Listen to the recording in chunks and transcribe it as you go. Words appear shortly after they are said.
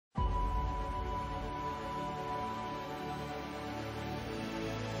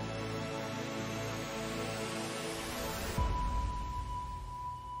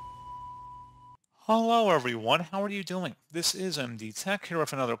Hello everyone, how are you doing? This is MD Tech here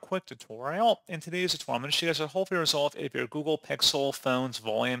with another quick tutorial. In today's tutorial, I'm going to show you guys how to hopefully resolve if your Google Pixel phone's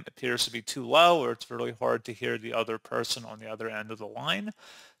volume appears to be too low or it's really hard to hear the other person on the other end of the line.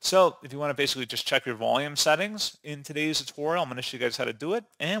 So if you want to basically just check your volume settings in today's tutorial, I'm going to show you guys how to do it.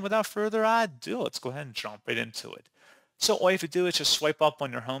 And without further ado, let's go ahead and jump right into it. So all you have to do is just swipe up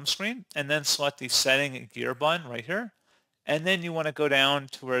on your home screen and then select the setting gear button right here. And then you want to go down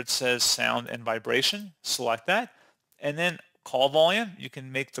to where it says sound and vibration, select that, and then call volume. You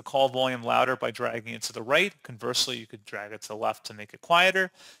can make the call volume louder by dragging it to the right. Conversely, you could drag it to the left to make it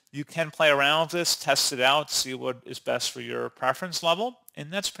quieter. You can play around with this, test it out, see what is best for your preference level,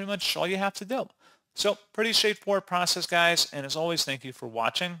 and that's pretty much all you have to do. So pretty straightforward process, guys, and as always, thank you for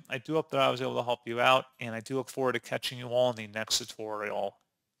watching. I do hope that I was able to help you out, and I do look forward to catching you all in the next tutorial.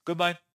 Goodbye.